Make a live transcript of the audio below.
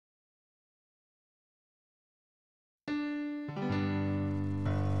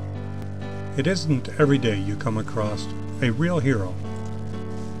It isn't every day you come across a real hero,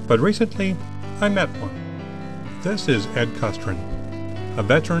 but recently I met one. This is Ed Kustron, a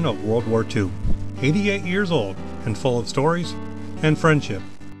veteran of World War II, 88 years old and full of stories and friendship.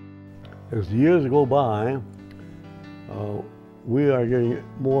 As the years go by, we are getting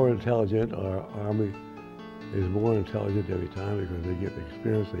more intelligent. Our Army is more intelligent every time because they get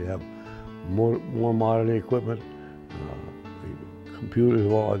experience. They have more modern equipment, computers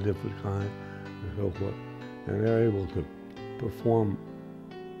of all different kinds, and so forth. And they're able to perform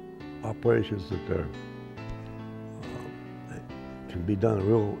operations that can be done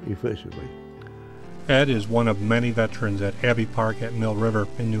real efficiently. Ed is one of many veterans at Abbey Park at Mill River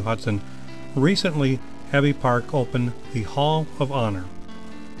in New Hudson. Recently, Abbey Park opened the Hall of Honor.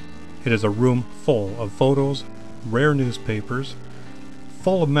 It is a room full of photos, rare newspapers,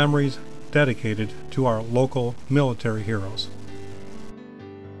 full of memories dedicated to our local military heroes.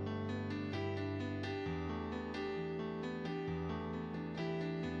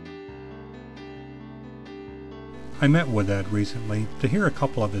 I met with Ed recently to hear a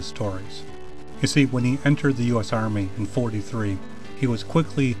couple of his stories. You see, when he entered the U.S. Army in '43, he was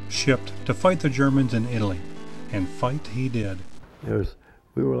quickly shipped to fight the Germans in Italy, and fight he did.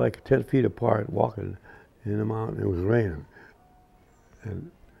 We were like 10 feet apart walking in the mountain. It was raining, and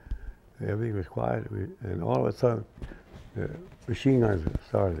everything was quiet, and all of a sudden, the machine guns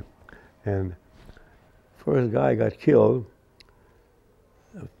started, and first guy got killed.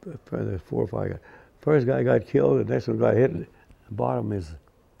 There's 4 or 5 guys. First guy got killed, the next one got hit at the bottom of his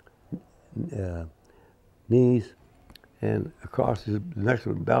knees, and across the next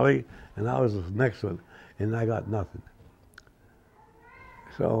one belly, and I was the next one, and I got nothing.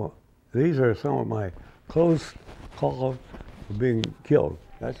 So these are some of my close calls for being killed.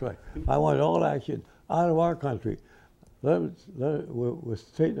 That's right. I want all action out of our country. We're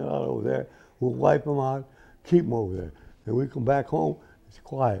straightening it out over there. We'll wipe them out, keep them over there. And we come back home, it's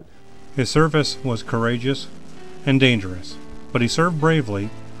quiet. His service was courageous and dangerous, but he served bravely,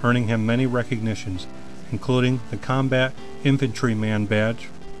 earning him many recognitions, including the Combat Infantryman Badge,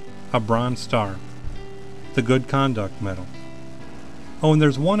 a Bronze Star, the Good Conduct Medal. Oh, and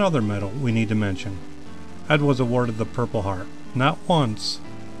there's one other medal we need to mention. Ed was awarded the Purple Heart, not once,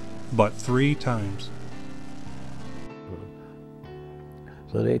 but 3 times.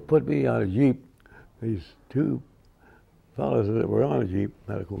 So they put me on a Jeep. These 2 fellows that were on a Jeep,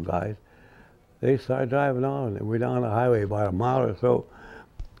 medical guys, they started driving on, and we're down the highway about a mile or so,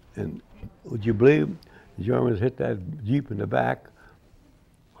 and would you believe the Germans hit that Jeep in the back,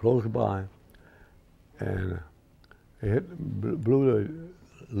 close by, and they blew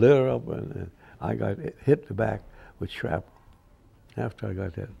the litter up, and I got hit the back with shrapnel after I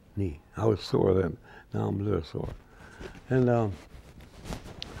got that knee. I was sore then, now I'm a little sore. And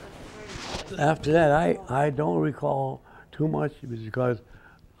after that, I don't recall too much because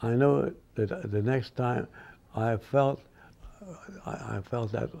I know that the next time I felt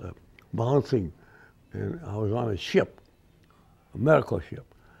that bouncing, and I was on a ship, a medical ship.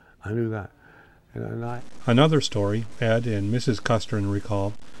 I knew that. Another story Ed and Mrs. Kustron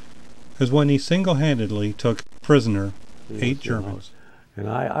recall is when he single-handedly took prisoner 8 Germans. And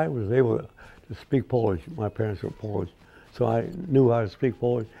I was able to speak Polish. My parents were Polish, so I knew how to speak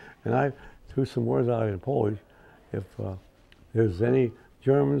Polish, and I threw some words out in Polish. If there's any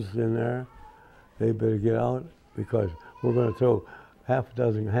Germans in there, they better get out because we're going to throw half a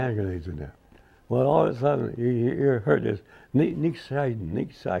dozen hand grenades in there. Well, all of a sudden, you heard this, "Nicht Seiden,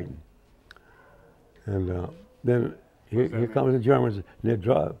 nicht Seiden." And then here comes the Germans, and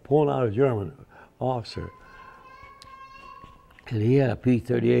they're pulling out a German officer. And he had a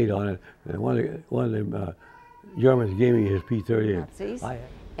P-38 on it, and one of them Germans gave me his P-38.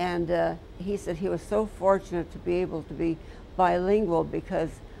 And he said he was so fortunate to be able to be bilingual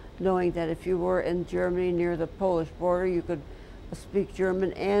because knowing that if you were in Germany near the Polish border, you could speak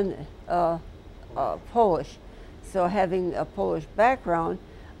German and Polish. So having a Polish background,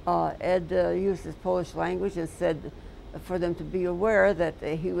 Ed used his Polish language and said for them to be aware that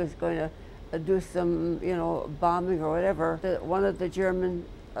he was going to do some, bombing or whatever. One of the German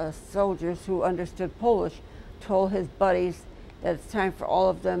soldiers who understood Polish told his buddies that it's time for all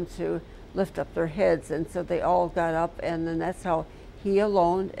of them to lift up their heads, and so they all got up, and then that's how Ed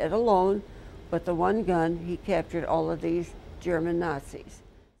alone, with the one gun, he captured all of these German Nazis.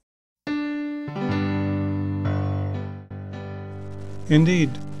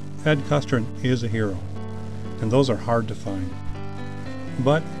 Indeed, Ed Kustron is a hero, and those are hard to find.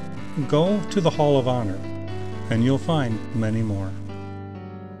 But go to the Hall of Honor, and you'll find many more.